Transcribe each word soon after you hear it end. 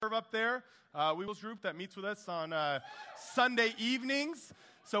up there. We was a group that meets with us on Sunday evenings.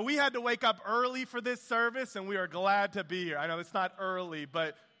 So we had to wake up early for this service, and we are glad to be here. I know it's not early,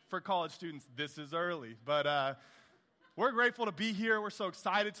 but for college students, this is early. But we're grateful to be here. We're so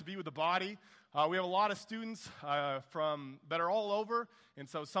excited to be with the body. We have a lot of students that are all over, and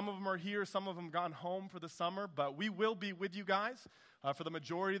so some of them are here, some of them gone home for the summer, but we will be with you guys for the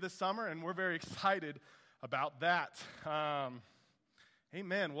majority of the summer, and we're very excited about that.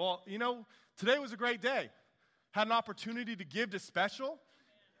 Amen. Well, today was a great day. Had an opportunity to give to Special,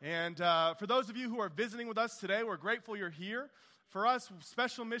 and for those of you who are visiting with us today, we're grateful you're here. For us,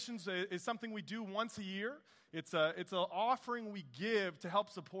 Special Missions is something we do once a year. It's an offering we give to help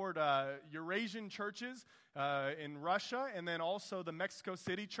support Eurasian churches in Russia, and then also the Mexico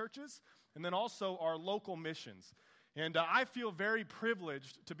City churches, and then also our local missions. And I feel very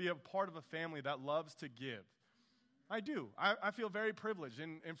privileged to be a part of a family that loves to give. I do. I feel very privileged.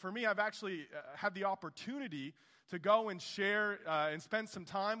 And for me, I've actually had the opportunity to go and share and spend some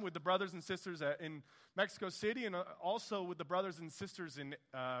time with the brothers and sisters in Mexico City, and also with the brothers and sisters in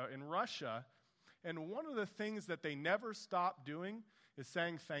Russia. And one of the things that they never stop doing is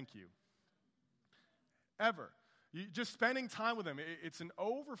saying thank you. Ever. Just spending time with them, it's an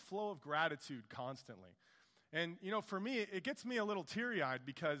overflow of gratitude constantly. And, for me, it gets me a little teary-eyed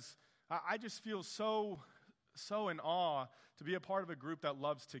because I just feel so in awe to be a part of a group that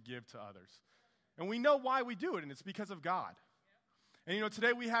loves to give to others. And we know why we do it, and it's because of God. And,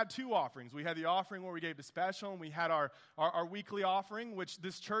 today we had two offerings. We had the offering where we gave to Special, and we had our weekly offering, which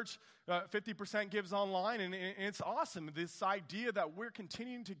this church 50% gives online. And it's awesome, this idea that we're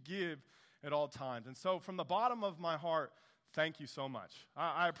continuing to give at all times. And so from the bottom of my heart, thank you so much.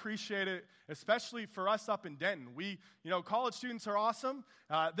 I appreciate it, especially for us up in Denton. We, college students are awesome.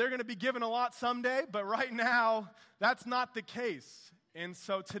 They're going to be given a lot someday, but right now, that's not the case. And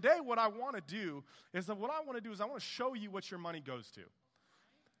so today what I want to do is I want to show you what your money goes to.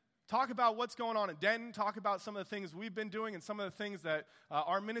 Talk about what's going on in Denton, talk about some of the things we've been doing and some of the things that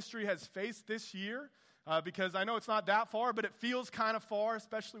our ministry has faced this year, because I know it's not that far, but it feels kind of far,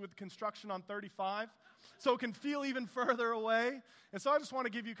 especially with the construction on 35. So it can feel even further away. And so I just want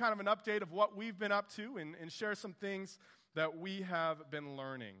to give you kind of an update of what we've been up to and share some things that we have been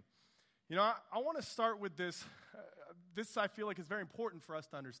learning. I want to start with this. This, I feel like, is very important for us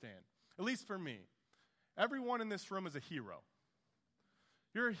to understand, at least for me. Everyone in this room is a hero.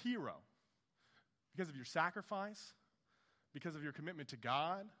 You're a hero because of your sacrifice, because of your commitment to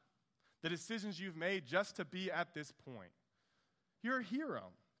God, the decisions you've made just to be at this point. You're a hero.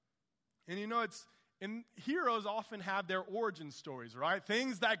 And heroes often have their origin stories, right?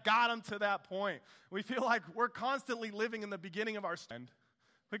 Things that got them to that point. We feel like we're constantly living in the beginning of our stand.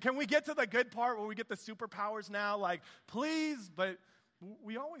 But can we get to the good part where we get the superpowers now? Like, please, but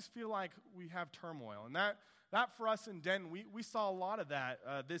we always feel like we have turmoil. And that for us in Denton, we saw a lot of that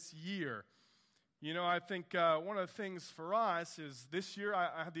this year. I think one of the things for us is this year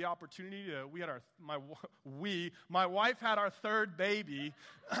I had the opportunity to, my wife had our third baby.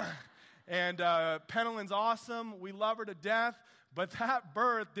 And Penelyn's awesome. We love her to death. But that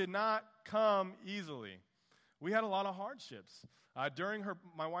birth did not come easily. We had a lot of hardships. During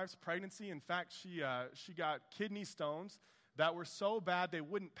my wife's pregnancy, in fact, she got kidney stones that were so bad they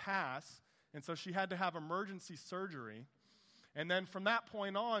wouldn't pass, and so she had to have emergency surgery. And then from that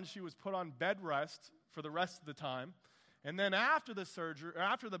point on, she was put on bed rest for the rest of the time. And then after the surgery,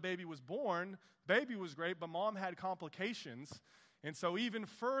 after the baby was born, baby was great, but mom had complications, and so even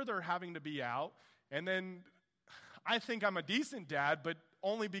further having to be out. And then I think I'm a decent dad, but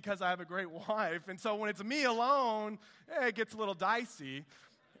only because I have a great wife. And so when it's me alone, it gets a little dicey.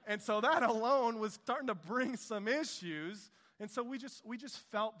 And so that alone was starting to bring some issues. And so we just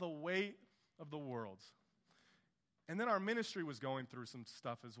felt the weight of the world. And then our ministry was going through some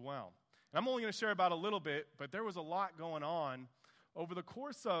stuff as well. And I'm only going to share about a little bit, but there was a lot going on over the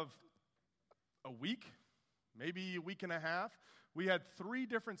course of a week, maybe a week and a half. We had 3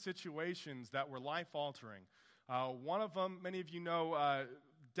 different situations that were life-altering. One of them, many of you know,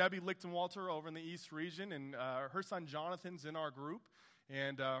 Debbie Lichtenwalter over in the East region, and her son Jonathan's in our group,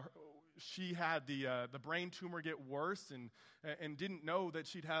 and she had the brain tumor get worse and didn't know that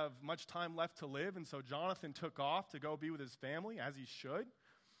she'd have much time left to live, and so Jonathan took off to go be with his family, as he should.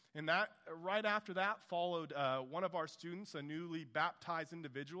 And that right after that followed one of our students, a newly baptized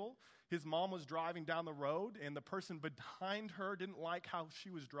individual. His mom was driving down the road, and the person behind her didn't like how she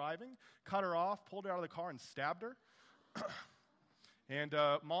was driving, cut her off, pulled her out of the car, and stabbed her. And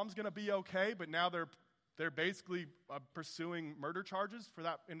mom's going to be okay, but now they're basically pursuing murder charges for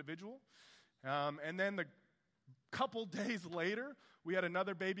that individual. And then the couple days later, We had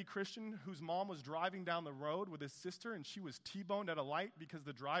another baby Christian whose mom was driving down the road with his sister, and she was T-boned at a light because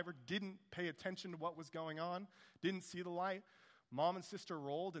the driver didn't pay attention to what was going on, didn't see the light. Mom and sister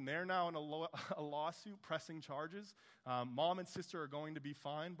rolled, and they're now in a lawsuit pressing charges. Mom and sister are going to be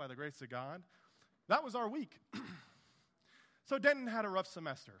fined by the grace of God. That was our week. So Denton had a rough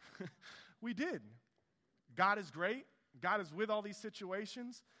semester. We did. God is great. God is with all these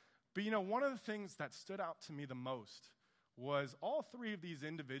situations. But one of the things that stood out to me the most was all three of these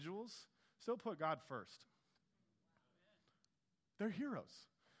individuals still put God first. They're heroes.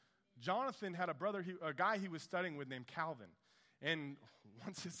 Jonathan had a guy he was studying with named Calvin. And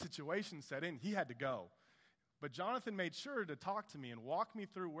once his situation set in, he had to go. But Jonathan made sure to talk to me and walk me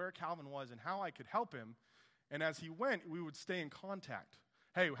through where Calvin was and how I could help him. And as he went, we would stay in contact.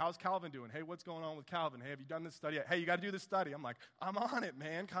 Hey, how's Calvin doing? Hey, what's going on with Calvin? Hey, have you done this study yet? Hey, you got to do this study. I'm like, I'm on it,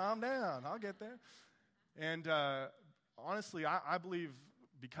 man. Calm down. I'll get there. And honestly, I believe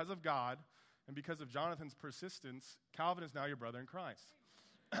because of God and because of Jonathan's persistence, Calvin is now your brother in Christ.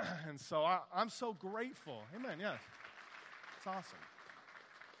 And so I'm so grateful. Amen, yes. It's awesome.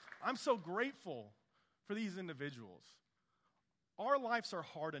 I'm so grateful for these individuals. Our lives are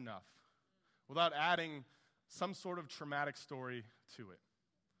hard enough without adding some sort of traumatic story to it.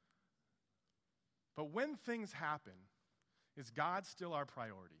 But when things happen, is God still our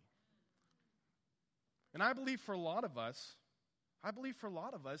priority? And I believe for a lot of us,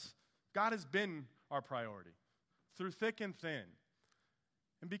 God has been our priority through thick and thin.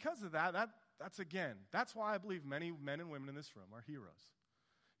 And because of that's why I believe many men and women in this room are heroes.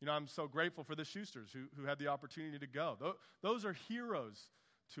 I'm so grateful for the Schusters who had the opportunity to go. Those are heroes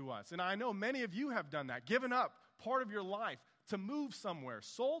to us. And I know many of you have done that, given up part of your life to move somewhere,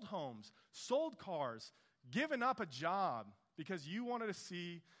 sold homes, sold cars, given up a job because you wanted to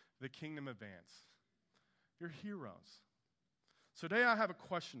see the kingdom advance. You're heroes. So today I have a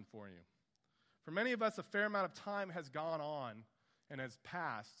question for you. For many of us, a fair amount of time has gone on and has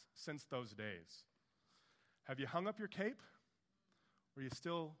passed since those days. Have you hung up your cape? Or are you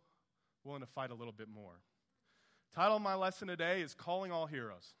still willing to fight a little bit more? Title of my lesson today is Calling All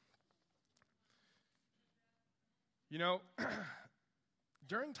Heroes.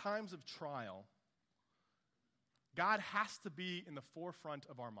 During times of trial, God has to be in the forefront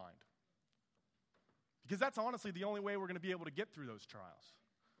of our mind. Because that's honestly the only way we're going to be able to get through those trials.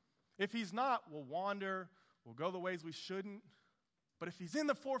 If he's not, we'll wander, we'll go the ways we shouldn't. But if he's in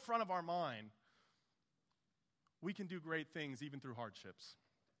the forefront of our mind, we can do great things even through hardships.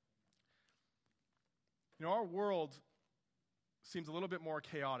 Our world seems a little bit more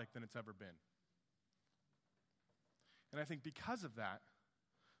chaotic than it's ever been. And I think because of that,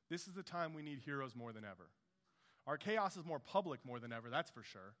 this is the time we need heroes more than ever. Our chaos is more public more than ever, that's for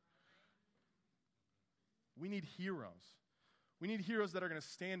sure. We need heroes. We need heroes that are going to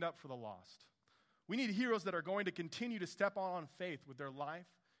stand up for the lost. We need heroes that are going to continue to step on faith with their life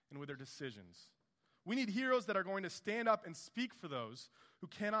and with their decisions. We need heroes that are going to stand up and speak for those who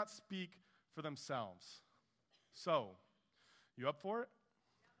cannot speak for themselves. So, you up for it?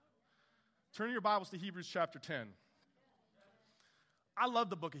 Turn your Bibles to Hebrews chapter 10. I love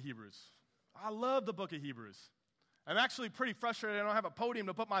the book of Hebrews. I'm actually pretty frustrated I don't have a podium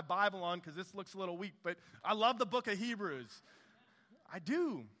to put my Bible on because this looks a little weak, but I love the book of Hebrews. I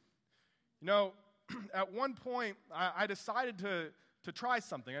do. At one point, I decided to try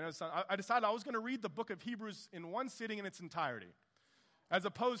something. I decided I was going to read the book of Hebrews in one sitting in its entirety, as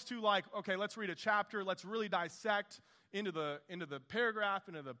opposed to okay, let's read a chapter, let's really dissect into the paragraph,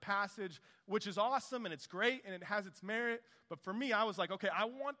 into the passage, which is awesome and it's great and it has its merit. But for me, I was like, okay, I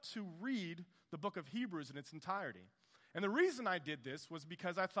want to read the book of Hebrews in its entirety. And the reason I did this was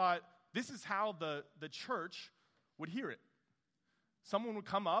because I thought this is how the church would hear it. Someone would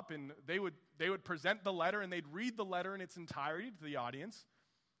come up and they would present the letter and they'd read the letter in its entirety to the audience,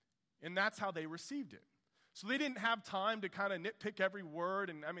 and that's how they received it. So they didn't have time to kind of nitpick every word,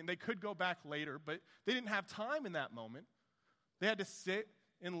 and they could go back later, but they didn't have time in that moment. They had to sit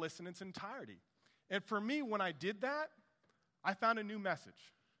and listen in its entirety. And for me, when I did that, I found a new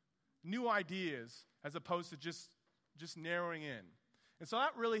message, new ideas, as opposed to just narrowing in. And so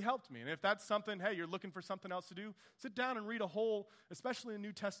that really helped me. And if that's something, hey, you're looking for something else to do, sit down and read a whole, especially a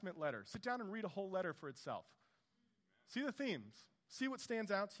New Testament letter. Sit down and read a whole letter for itself. See the themes. See what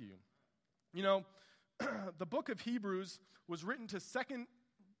stands out to you. The book of Hebrews was written to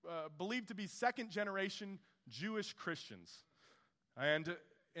believed to be second generation Jewish Christians. And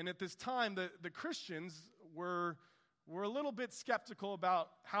at this time, the Christians were a little bit skeptical about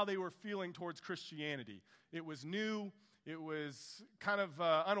how they were feeling towards Christianity. It was new. It was kind of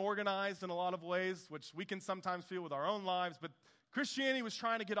unorganized in a lot of ways, which we can sometimes feel with our own lives, but Christianity was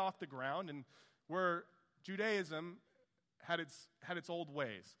trying to get off the ground, and where Judaism had its old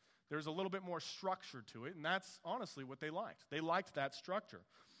ways. There's a little bit more structure to it, and that's honestly what they liked. They liked that structure.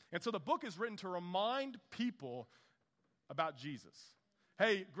 And so the book is written to remind people about Jesus.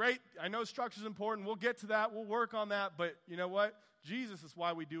 Hey, great, I know structure is important. We'll get to that. We'll work on that. But you know what? Jesus is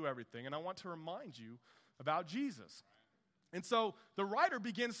why we do everything. And I want to remind you about Jesus. And so the writer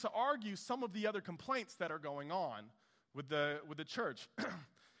begins to argue some of the other complaints that are going on with the church.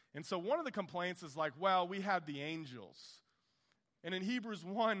 And so one of the complaints is like, well, we had the angels. And in Hebrews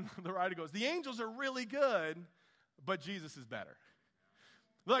 1, the writer goes, the angels are really good, but Jesus is better.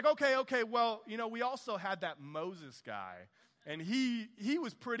 They're like, okay, well, you know, we also had that Moses guy, and he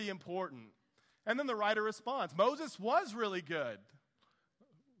was pretty important. And then the writer responds, Moses was really good,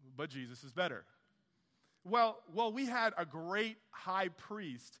 but Jesus is better. Well, we had a great high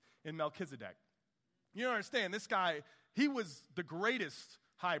priest in Melchizedek. You don't understand, this guy, he was the greatest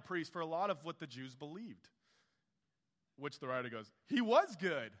high priest for a lot of what the Jews believed. Which the writer goes, he was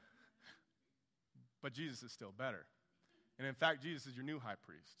good, but Jesus is still better. And in fact, Jesus is your new high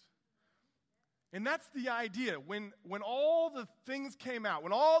priest. And that's the idea. When all the things came out,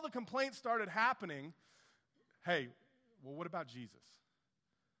 when all the complaints started happening, hey, well, what about Jesus?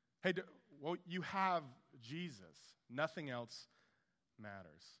 Hey, well, you have Jesus. Nothing else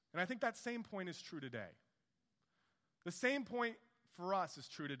matters. And I think that same point is true today. The same point for us is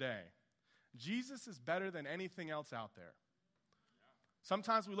true today. Jesus is better than anything else out there.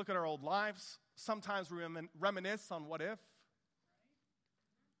 Sometimes we look at our old lives. Sometimes we reminisce on what if.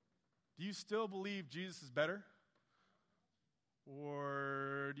 Do you still believe Jesus is better?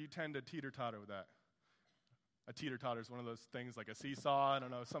 Or do you tend to teeter-totter with that? A teeter-totter is one of those things like a seesaw. I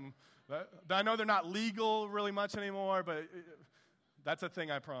don't know. I know they're not legal really much anymore, but that's a thing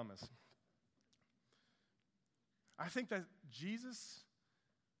I promise. I think that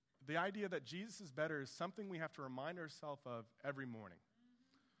the idea that Jesus is better is something we have to remind ourselves of every morning.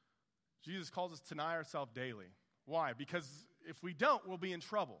 Jesus calls us to deny ourselves daily. Why? Because if we don't, we'll be in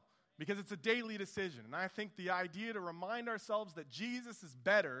trouble. Because it's a daily decision. And I think the idea to remind ourselves that Jesus is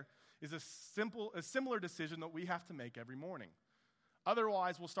better is a similar decision that we have to make every morning.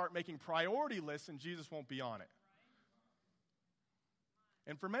 Otherwise, we'll start making priority lists and Jesus won't be on it.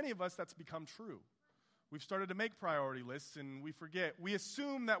 And for many of us, that's become true. We've started to make priority lists and we forget. We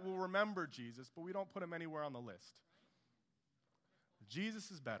assume that we'll remember Jesus, but we don't put him anywhere on the list.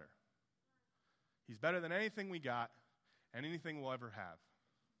 Jesus is better. He's better than anything we got and anything we'll ever have.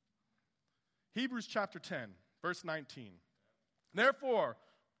 Hebrews chapter 10, verse 19. Therefore,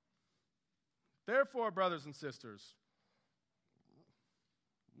 brothers and sisters,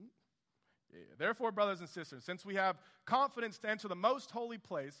 since we have confidence to enter the most holy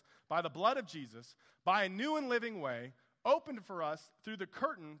place by the blood of Jesus, by a new and living way, opened for us through the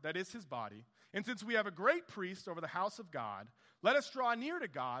curtain that is his body, and since we have a great priest over the house of God, let us draw near to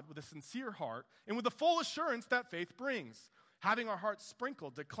God with a sincere heart and with the full assurance that faith brings, having our hearts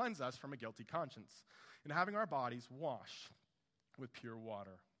sprinkled to cleanse us from a guilty conscience, and having our bodies washed with pure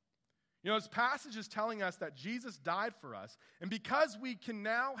water. You know, this passage is telling us that Jesus died for us, and because we can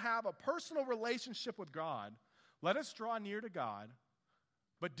now have a personal relationship with God, let us draw near to God,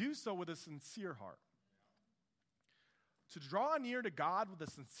 but do so with a sincere heart. To draw near to God with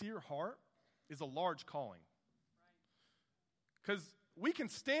a sincere heart is a large calling. Because we can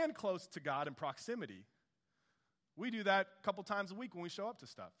stand close to God in proximity. We do that a couple times a week when we show up to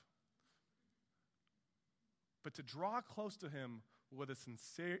stuff. But to draw close to him with a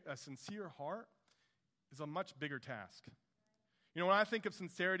sincere heart is a much bigger task. You know, when I think of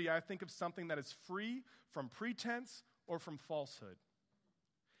sincerity, I think of something that is free from pretense or from falsehood.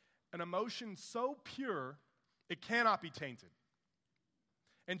 An emotion so pure, it cannot be tainted.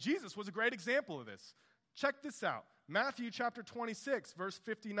 And Jesus was a great example of this. Check this out. Matthew chapter 26, verse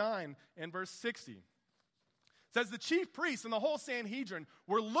 59 and verse 60. It says, the chief priests and the whole Sanhedrin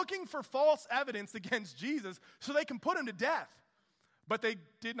were looking for false evidence against Jesus so they can put him to death. But they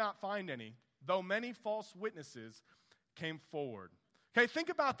did not find any, though many false witnesses came forward. Okay, think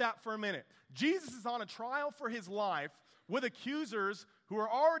about that for a minute. Jesus is on a trial for his life with accusers who are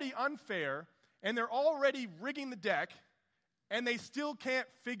already unfair, and they're already rigging the deck, and they still can't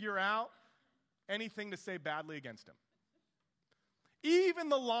figure out anything to say badly against him. Even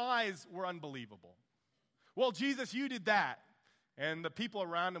the lies were unbelievable. Well, Jesus, you did that. And the people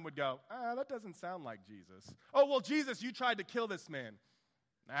around him would go, that doesn't sound like Jesus. Oh, well, Jesus, you tried to kill this man.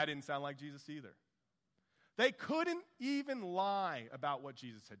 That didn't sound like Jesus either. They couldn't even lie about what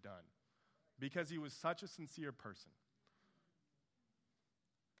Jesus had done because he was such a sincere person.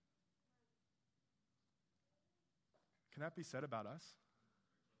 Can that be said about us?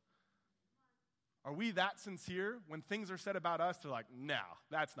 Are we that sincere when things are said about us? They're like, no,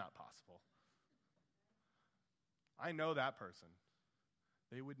 that's not possible. I know that person.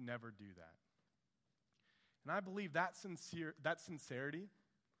 They would never do that. And I believe that sincerity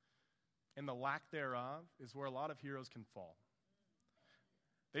and the lack thereof is where a lot of heroes can fall.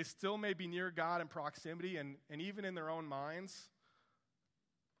 They still may be near God in proximity and even in their own minds,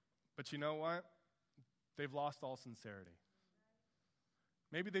 but you know what? They've lost all sincerity.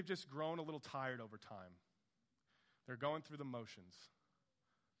 Maybe they've just grown a little tired over time. They're going through the motions,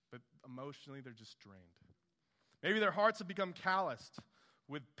 but emotionally they're just drained. Maybe their hearts have become calloused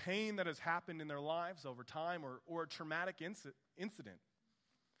with pain that has happened in their lives over time or a traumatic incident.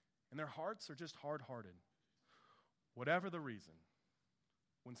 And their hearts are just hard-hearted. Whatever the reason,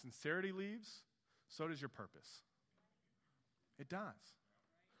 when sincerity leaves, so does your purpose. It does.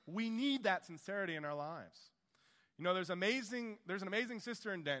 We need that sincerity in our lives. You know, there's an amazing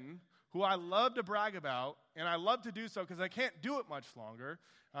sister in Denton who I love to brag about, and I love to do so because I can't do it much longer.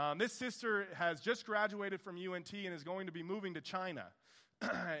 This sister has just graduated from UNT and is going to be moving to China.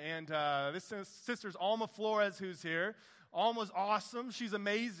 And this sister's Alma Flores, who's here. Alma's awesome. She's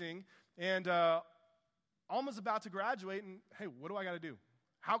amazing. And Alma's about to graduate, and hey, what do I got to do?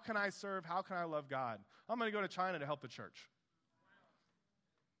 How can I serve? How can I love God? I'm going to go to China to help the church.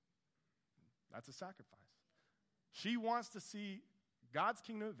 That's a sacrifice. She wants to see God's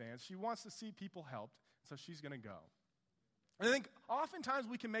kingdom advance. She wants to see people helped, so she's going to go. And I think oftentimes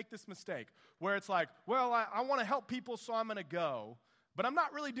we can make this mistake where it's like, well, I want to help people, so I'm going to go, but I'm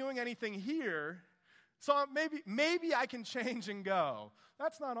not really doing anything here, so maybe I can change and go.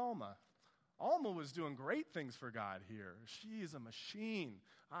 That's not Alma. Alma was doing great things for God here. She is a machine.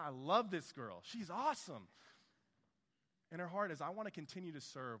 I love this girl. She's awesome. And her heart is, I want to continue to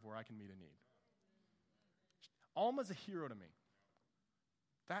serve where I can meet a need. Alma's a hero to me.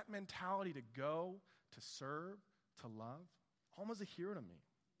 That mentality to go, to serve, to love, Alma's a hero to me.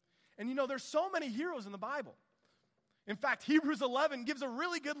 And you know, there's so many heroes in the Bible. In fact, Hebrews 11 gives a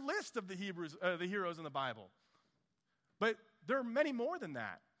really good list of the heroes in the Bible. But there are many more than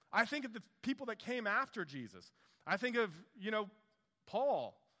that. I think of the people that came after Jesus. I think of,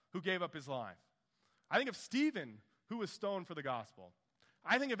 Paul, who gave up his life. I think of Stephen, who was stoned for the gospel.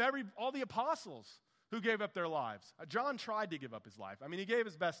 I think of all the apostles who gave up their lives. John tried to give up his life. I mean, he gave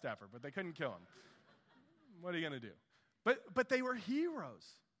his best effort, but they couldn't kill him. What are you going to do? But they were heroes.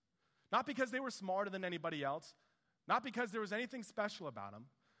 Not because they were smarter than anybody else, not because there was anything special about them,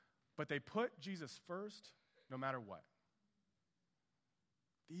 but they put Jesus first no matter what.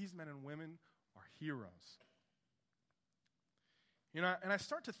 These men and women are heroes. And I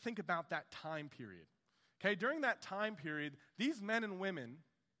start to think about that time period. Okay, during that time period, these men and women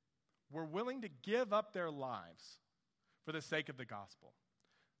were willing to give up their lives for the sake of the gospel.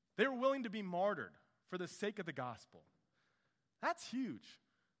 They were willing to be martyred for the sake of the gospel. That's huge.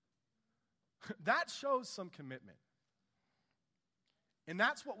 That shows some commitment. And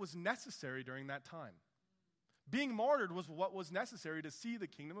that's what was necessary during that time. Being martyred was what was necessary to see the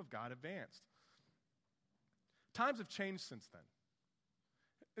kingdom of God advanced. Times have changed since then,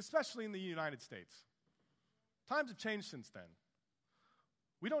 especially in the United States. Times have changed since then.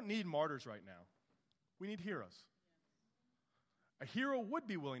 We don't need martyrs right now. We need heroes. A hero would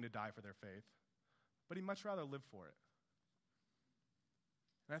be willing to die for their faith, but he'd much rather live for it.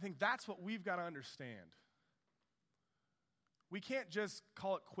 And I think that's what we've got to understand. We can't just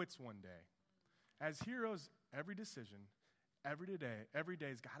call it quits one day. As heroes, every decision, every day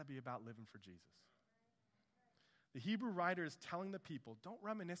has got to be about living for Jesus. The Hebrew writer is telling the people, don't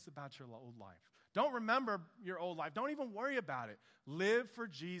reminisce about your old life. Don't remember your old life. Don't even worry about it. Live for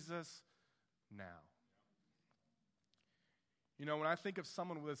Jesus now. You know, when I think of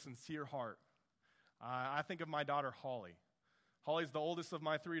someone with a sincere heart, I think of my daughter, Holly. Holly's the oldest of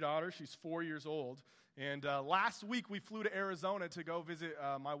my 3 daughters. She's 4 years old. And last week, we flew to Arizona to go visit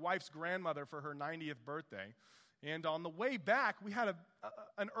my wife's grandmother for her 90th birthday. And on the way back, we had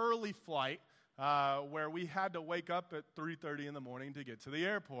an early flight where we had to wake up at 3:30 in the morning to get to the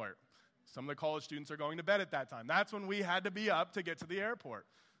airport. Some of the college students are going to bed at that time. That's when we had to be up to get to the airport.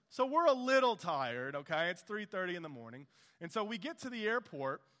 So we're a little tired, okay? It's 3:30 in the morning. And so we get to the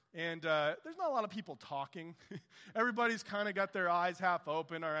airport, and there's not a lot of people talking. Everybody's kind of got their eyes half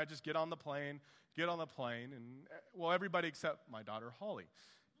open. All right, just get on the plane. And, well, everybody except my daughter, Holly.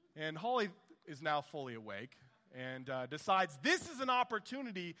 And Holly is now fully awake and decides this is an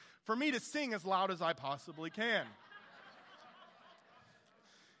opportunity for me to sing as loud as I possibly can.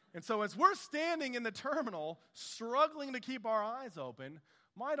 And so as we're standing in the terminal, struggling to keep our eyes open,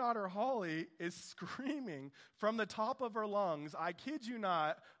 My daughter Holly is screaming from the top of her lungs, I kid you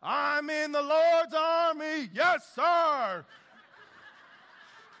not, I'm in the Lord's army, yes, sir.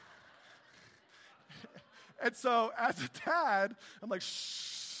 And so as a dad, I'm like,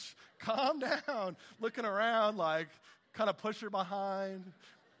 shh, calm down, looking around like, kind of push her behind.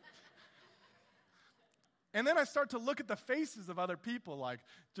 And then I start to look at the faces of other people, like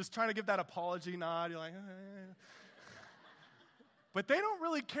just trying to give that apology nod. You're like, eh. But they don't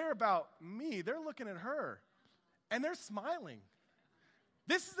really care about me. They're looking at her, and they're smiling.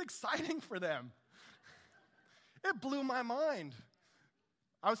 This is exciting for them. It blew my mind.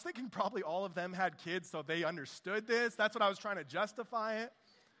 I was thinking probably all of them had kids, so they understood this. That's what I was trying to justify it.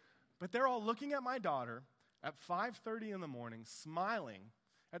 But they're all looking at my daughter at 5:30 in the morning, smiling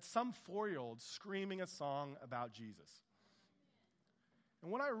at some 4-year-old screaming a song about Jesus.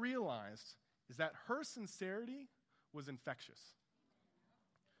 And what I realized is that her sincerity was infectious.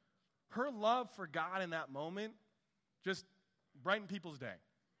 Her love for God in that moment just brightened people's day.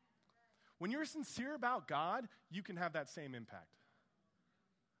 When you're sincere about God, you can have that same impact.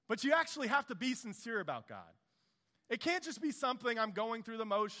 But you actually have to be sincere about God. It can't just be something I'm going through the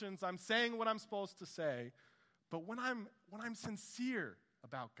motions, I'm saying what I'm supposed to say. But when I'm sincere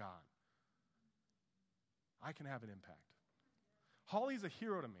about God, I can have an impact. Holly's a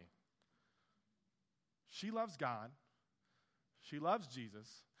hero to me. She loves God. She loves Jesus.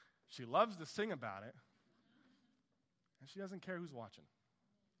 She loves to sing about it. And she doesn't care who's watching.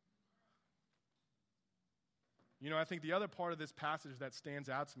 You know, I think the other part of this passage that stands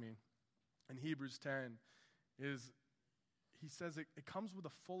out to me in Hebrews 10 is he says it comes with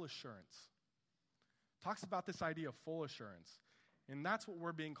a full assurance. Talks about this idea of full assurance. And that's what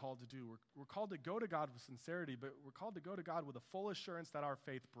we're being called to do. We're called to go to God with sincerity, but we're called to go to God with a full assurance that our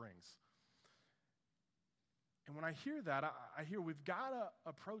faith brings. And when I hear that, I hear we've got to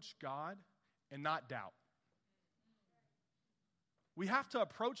approach God and not doubt. We have to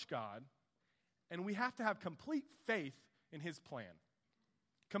approach God, and we have to have complete faith in his plan.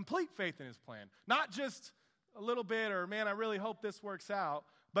 Complete faith in his plan. Not just a little bit or, man, I really hope this works out,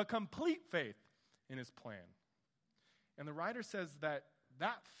 but complete faith in his plan. And the writer says that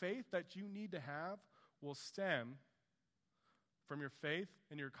faith that you need to have will stem from your faith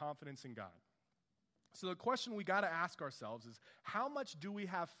and your confidence in God. So the question we got to ask ourselves is, how much do we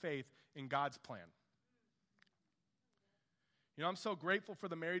have faith in God's plan? You know, I'm so grateful for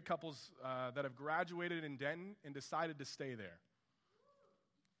the married couples that have graduated in Denton and decided to stay there.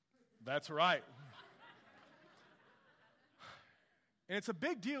 That's right. And it's a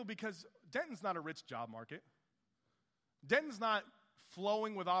big deal because Denton's not a rich job market. Denton's not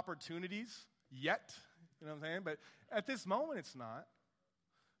flowing with opportunities yet, you know what I'm saying? But at this moment, it's not.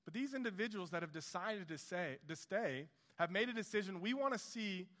 But these individuals that have decided to stay have made a decision. We want to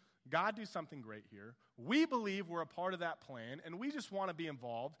see God do something great here. We believe we're a part of that plan, and we just want to be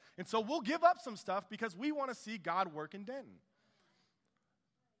involved. And so we'll give up some stuff because we want to see God work in Denton.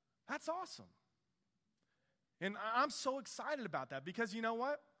 That's awesome. And I'm so excited about that because you know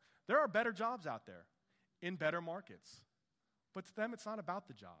what? There are better jobs out there in better markets. But to them, it's not about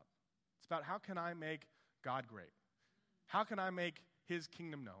the job. It's about how can I make God great? How can I make his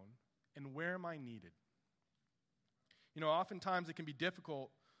kingdom known? And where am I needed? You know, oftentimes it can be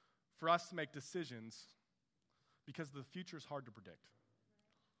difficult for us to make decisions because the future is hard to predict.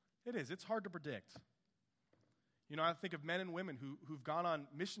 It is. It's hard to predict. You know, I think of men and women who've gone on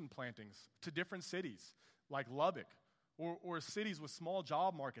mission plantings to different cities like Lubbock or cities with small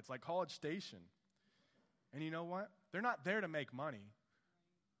job markets like College Station. And you know what? They're not there to make money.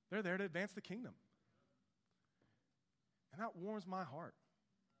 They're there to advance the kingdom. And that warms my heart.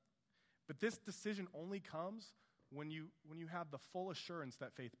 But this decision only comes when you have the full assurance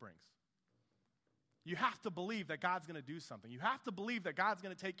that faith brings. You have to believe that God's going to do something. You have to believe that God's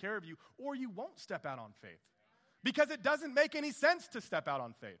going to take care of you, or you won't step out on faith. Because it doesn't make any sense to step out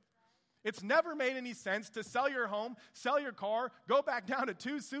on faith. It's never made any sense to sell your home, sell your car, go back down to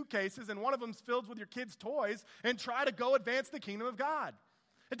 2 suitcases, and one of them's filled with your kids' toys, and try to go advance the kingdom of God.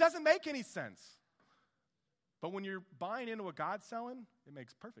 It doesn't make any sense. But when you're buying into what God's selling, it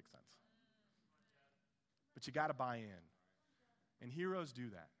makes perfect sense. But you got to buy in. And heroes do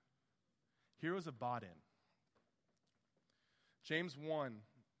that. Heroes have bought in. James 1,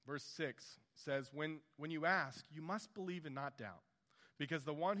 verse 6 says, when you ask, you must believe and not doubt. Because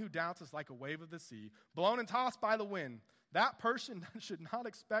the one who doubts is like a wave of the sea, blown and tossed by the wind. That person should not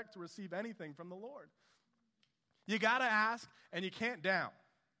expect to receive anything from the Lord. You got to ask, and you can't doubt.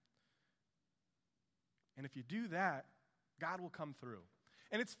 And if you do that, God will come through.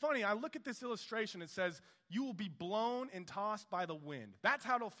 And it's funny, I look at this illustration, it says, you will be blown and tossed by the wind. That's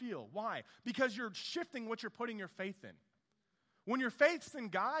how it'll feel. Why? Because you're shifting what you're putting your faith in. When your faith's in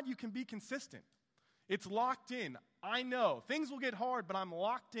God, you can be consistent. It's locked in. I know. Things will get hard, but I'm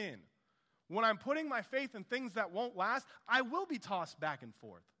locked in. When I'm putting my faith in things that won't last, I will be tossed back and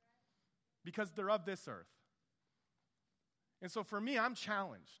forth because they're of this earth. And so for me, I'm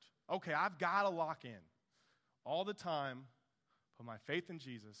challenged. Okay, I've got to lock in all the time, put my faith in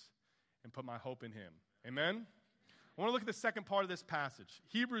Jesus, and put my hope in him. Amen? I want to look at the second part of this passage.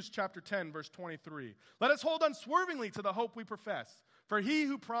 Hebrews chapter 10, verse 23. Let us hold unswervingly to the hope we profess, for he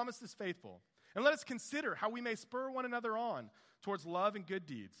who promised is faithful. And let us consider how we may spur one another on towards love and good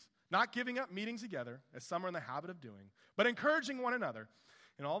deeds, not giving up meeting together, as some are in the habit of doing, but encouraging one another,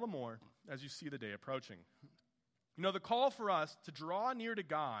 and all the more as you see the day approaching. You know, the call for us to draw near to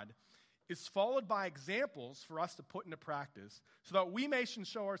God is followed by examples for us to put into practice so that we may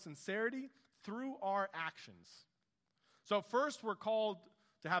show our sincerity through our actions. So first, we're called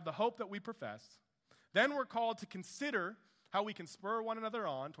to have the hope that we profess. Then we're called to consider how we can spur one another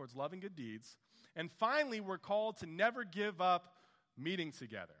on towards love and good deeds. And finally, we're called to never give up meeting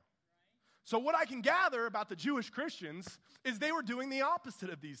together. So what I can gather about the Jewish Christians is they were doing the opposite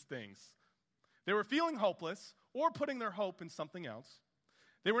of these things. They were feeling hopeless or putting their hope in something else.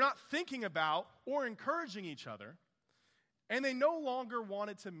 They were not thinking about or encouraging each other, and they no longer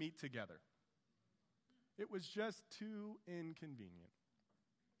wanted to meet together. It was just too inconvenient.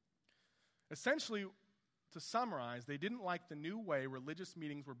 Essentially, to summarize, they didn't like the new way religious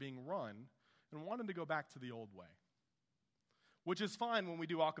meetings were being run and wanted to go back to the old way, which is fine when we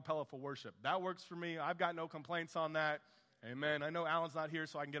do a cappella for worship. That works for me. I've got no complaints on that. Amen. I know Alan's not here,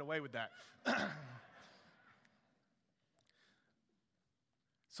 so I can get away with that.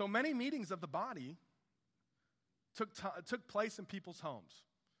 So many meetings of the body took place in people's homes.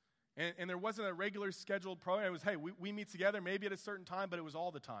 And there wasn't a regular scheduled program. It was, hey, we meet together maybe at a certain time, but it was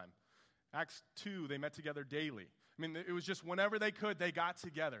all the time. Acts 2, they met together daily. I mean, it was just whenever they could, they got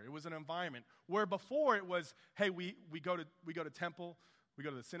together. It was an environment. Where before it was, hey, we go to temple, we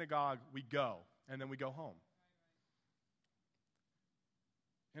go to the synagogue, we go, and then we go home.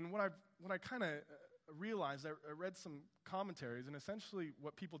 And what I kind of realized, I read some commentaries, and essentially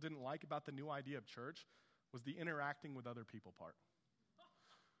what people didn't like about the new idea of church was the interacting with other people part.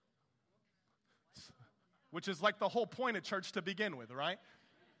 Which is like the whole point of church to begin with, right?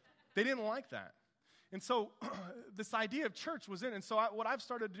 They didn't like that. And so this idea of church was in. And so what I've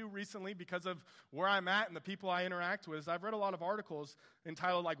started to do recently, because of where I'm at and the people I interact with, is I've read a lot of articles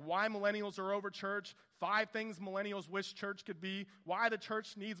entitled, like, Why Millennials Are Over Church, 5 Things Millennials Wish Church Could Be, Why the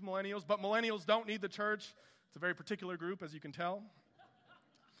Church Needs Millennials, but Millennials Don't Need the Church. It's a very particular group, as you can tell.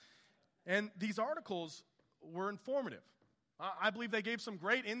 And these articles were informative. I believe they gave some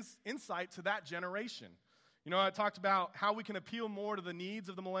great insight to that generation. You know, I talked about how we can appeal more to the needs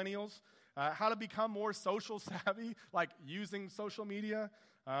of the millennials, how to become more social savvy, like using social media,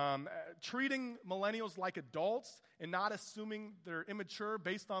 treating millennials like adults and not assuming they're immature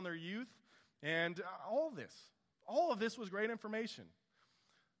based on their youth, and all of this was great information.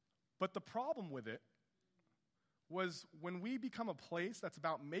 But the problem with it was when we become a place that's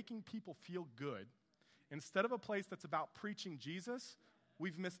about making people feel good, instead of a place that's about preaching Jesus,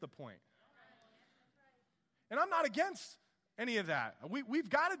 we've missed the point. And I'm not against any of that. We've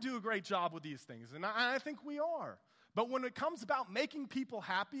got to do a great job with these things, and I think we are. But when it comes about making people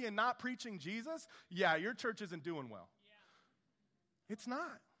happy and not preaching Jesus, yeah, your church isn't doing well. Yeah. It's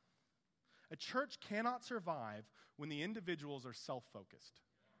not. A church cannot survive when the individuals are self-focused.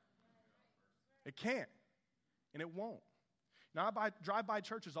 It can't, and it won't. Now, I drive by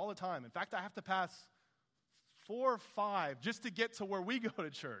churches all the time. In fact, I have to pass 4 or 5 just to get to where we go to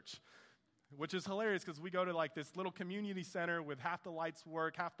church. Which is hilarious because we go to like this little community center with half the lights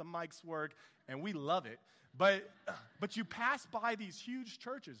work, half the mics work, and we love it. But you pass by these huge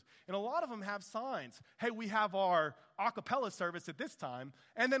churches, and a lot of them have signs. Hey, we have our a cappella service at this time,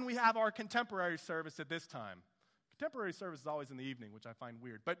 and then we have our contemporary service at this time. Contemporary service is always in the evening, which I find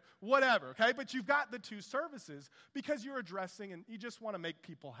weird, but whatever, okay? But you've got the 2 services because you're addressing and you just want to make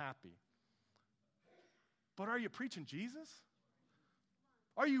people happy. But are you preaching Jesus?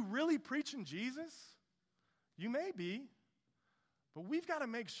 Are you really preaching Jesus? You may be, but we've got to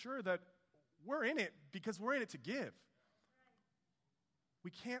make sure that we're in it because we're in it to give.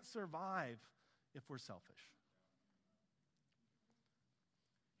 We can't survive if we're selfish.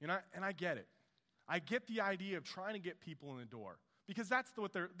 And I get it. I get the idea of trying to get people in the door because that's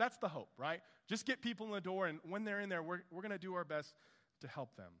the hope, right? Just get people in the door, and when they're in there, we're going to do our best to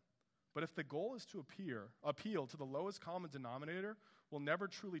help them. But if the goal is to appeal to the lowest common denominator, we'll never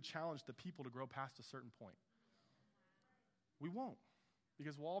truly challenge the people to grow past a certain point. We won't,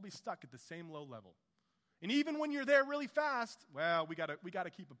 because we'll all be stuck at the same low level. And even when you're there really fast, well, we gotta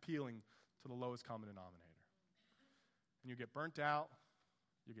keep appealing to the lowest common denominator. And you get burnt out,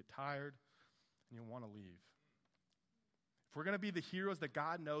 you get tired, and you'll want to leave. If we're going to be the heroes that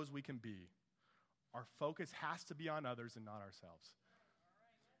God knows we can be, our focus has to be on others and not ourselves.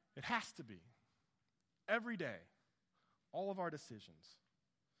 It has to be. Every day, all of our decisions.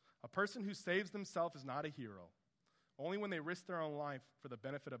 A person who saves themselves is not a hero. Only when they risk their own life for the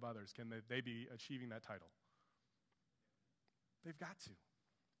benefit of others can they be achieving that title. They've got to.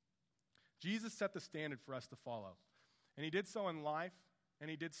 Jesus set the standard for us to follow. And he did so in life, and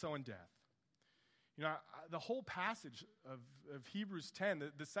he did so in death. You know, the whole passage of Hebrews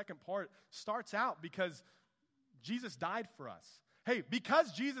 10, the second part, starts out because Jesus died for us. Hey,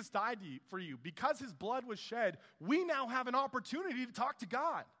 because Jesus died for you, because his blood was shed, we now have an opportunity to talk to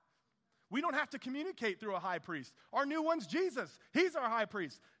God. We don't have to communicate through a high priest. Our new one's Jesus. He's our high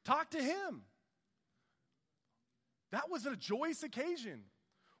priest. Talk to him. That was a joyous occasion.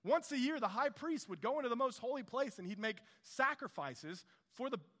 Once a year, the high priest would go into the most holy place and he'd make sacrifices for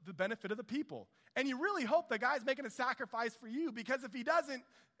the benefit of the people. And you really hope the guy's making a sacrifice for you, because if he doesn't,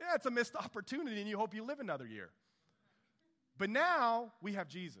 it's a missed opportunity and you hope you live another year. But now we have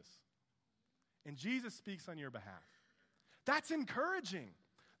Jesus. And Jesus speaks on your behalf. That's encouraging.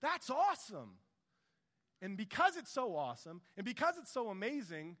 That's awesome. And because it's so awesome, and because it's so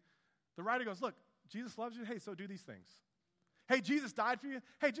amazing, the writer goes, look, Jesus loves you. Hey, so do these things. Hey, Jesus died for you.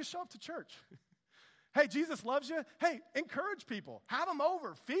 Hey, just show up to church. Hey, Jesus loves you. Hey, encourage people. Have them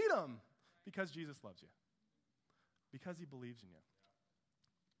over. Feed them. Because Jesus loves you. Because he believes in you.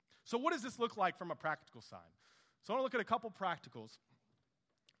 So what does this look like from a practical side? So I want to look at a couple practicals.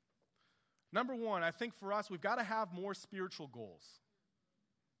 Number one, I think for us, we've got to have more spiritual goals.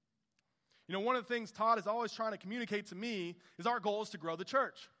 You know, one of the things Todd is always trying to communicate to me is our goal is to grow the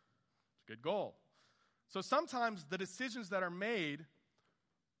church. It's a good goal. So sometimes the decisions that are made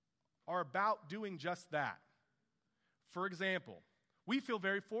are about doing just that. For example, we feel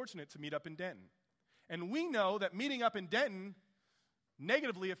very fortunate to meet up in Denton. And we know that meeting up in Denton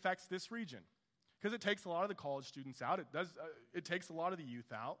negatively affects this region, because it takes a lot of the college students out. It takes a lot of the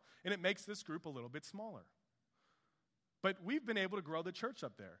youth out, and it makes this group a little bit smaller. But we've been able to grow the church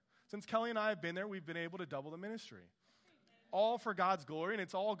up there. Since Kelly and I have been there, we've been able to double the ministry. All for God's glory, and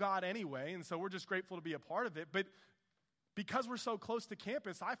it's all God anyway, and so we're just grateful to be a part of it. But because we're so close to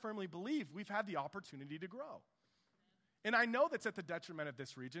campus, I firmly believe we've had the opportunity to grow. And I know that's at the detriment of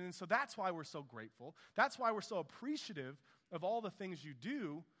this region, and so that's why we're so grateful. That's why we're so appreciative of all the things you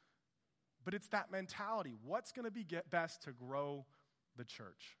do. But it's that mentality. What's going to be best to grow the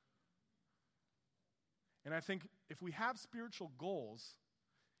church? And I think if we have spiritual goals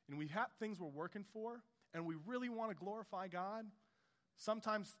and we have things we're working for and we really want to glorify God,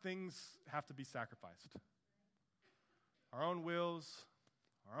 sometimes things have to be sacrificed. Our own wills,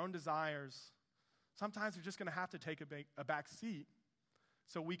 our own desires. Sometimes we're just going to have to take a back seat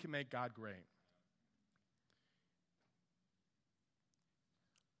so we can make God great.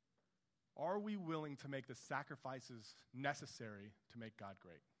 Are we willing to make the sacrifices necessary to make God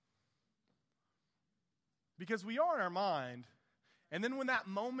great? Because we are in our mind, and then when that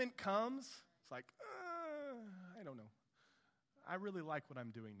moment comes, it's like, I don't know. I really like what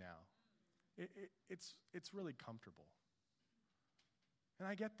I'm doing now. It's really comfortable. And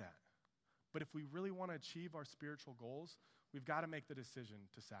I get that. But if we really want to achieve our spiritual goals, we've got to make the decision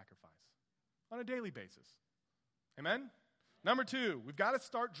to sacrifice on a daily basis. Amen? Number two, we've got to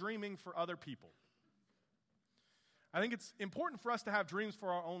start dreaming for other people. I think it's important for us to have dreams for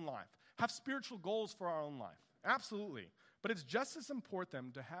our own life, have spiritual goals for our own life. Absolutely. But it's just as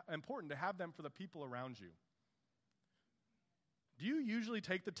important to have them for the people around you. Do you usually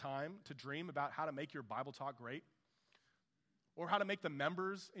take the time to dream about how to make your Bible talk great? Or how to make the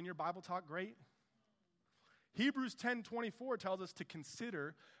members in your Bible talk great? Hebrews 10:24 tells us to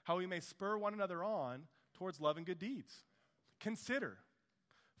consider how we may spur one another on towards love and good deeds. Consider.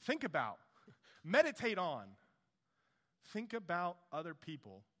 Think about. Meditate on. Think about other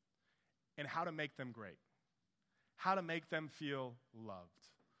people and how to make them great. How to make them feel loved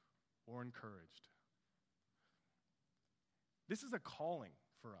or encouraged. This is a calling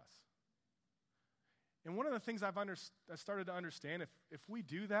for us. And one of the things I've started to understand, if we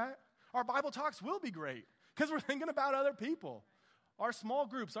do that, our Bible talks will be great because we're thinking about other people. Our small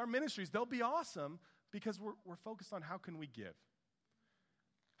groups, our ministries, they'll be awesome because we're focused on how can we give?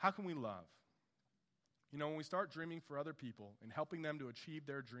 How can we love? You know, when we start dreaming for other people and helping them to achieve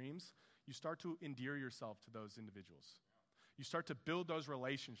their dreams, you start to endear yourself to those individuals. You start to build those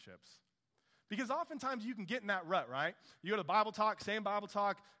relationships. Because oftentimes you can get in that rut, right? You go to Bible talk, same Bible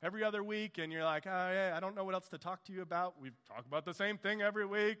talk every other week, and you're like, oh, yeah, I don't know what else to talk to you about. We talk about the same thing every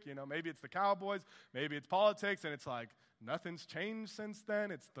week. You know, maybe it's the Cowboys, maybe it's politics, and it's like, nothing's changed since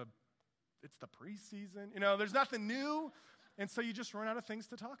then. It's the preseason. You know, there's nothing new, and so you just run out of things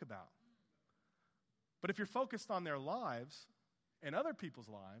to talk about. But if you're focused on their lives and other people's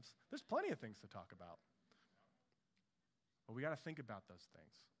lives, there's plenty of things to talk about. But we got to think about those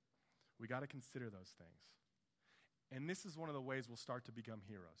things. We got to consider those things. And this is one of the ways we'll start to become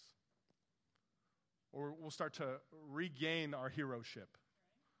heroes. Or we'll start to regain our heroship.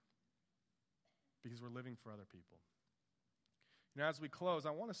 Because we're living for other people. You know, as we close,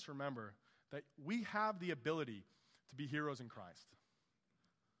 I want us to remember that we have the ability to be heroes in Christ.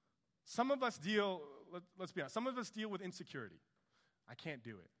 Some of us let's be honest, some of us deal with insecurity. I can't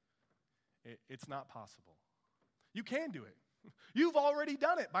do it. It's not possible. You can do it. You've already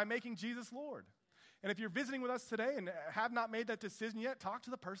done it by making Jesus Lord. And if you're visiting with us today and have not made that decision yet, talk to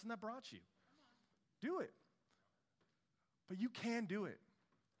the person that brought you. Do it. But you can do it.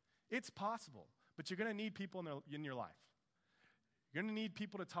 It's possible. But you're going to need people in your life. You're going to need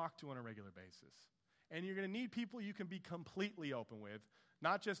people to talk to on a regular basis. And you're going to need people you can be completely open with,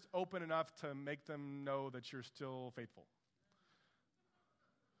 not just open enough to make them know that you're still faithful.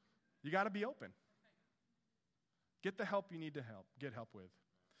 You got to be open. Get the help you need to get help with.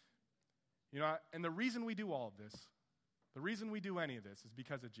 You know, and the reason we do all of this, the reason we do any of this is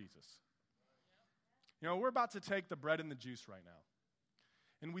because of Jesus. You know, we're about to take the bread and the juice right now.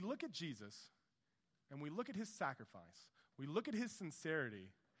 And we look at Jesus, and we look at his sacrifice. We look at his sincerity,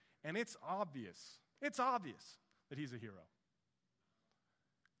 and it's obvious that he's a hero.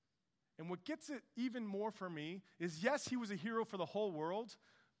 And what gets it even more for me is, yes, he was a hero for the whole world,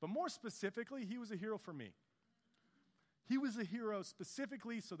 but more specifically, he was a hero for me. He was a hero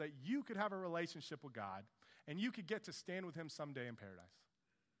specifically so that you could have a relationship with God and you could get to stand with him someday in paradise.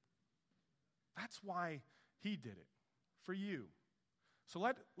 That's why he did it, for you. So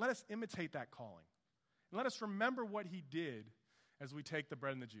let us imitate that calling. And let us remember what he did as we take the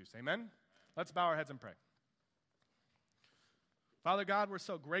bread and the juice. Amen? Let's bow our heads and pray. Father God, we're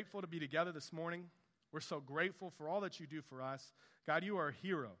so grateful to be together this morning. We're so grateful for all that you do for us. God, you are a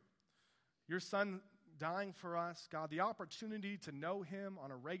hero. Your son dying for us, God, the opportunity to know him on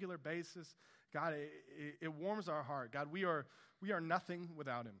a regular basis, God, it warms our heart. God, we are nothing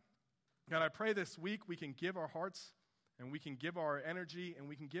without him. God, I pray this week we can give our hearts and we can give our energy and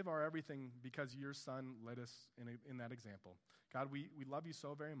we can give our everything because your son led us in that example. God, we love you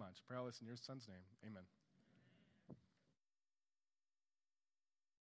so very much. Pray all this in your son's name. Amen.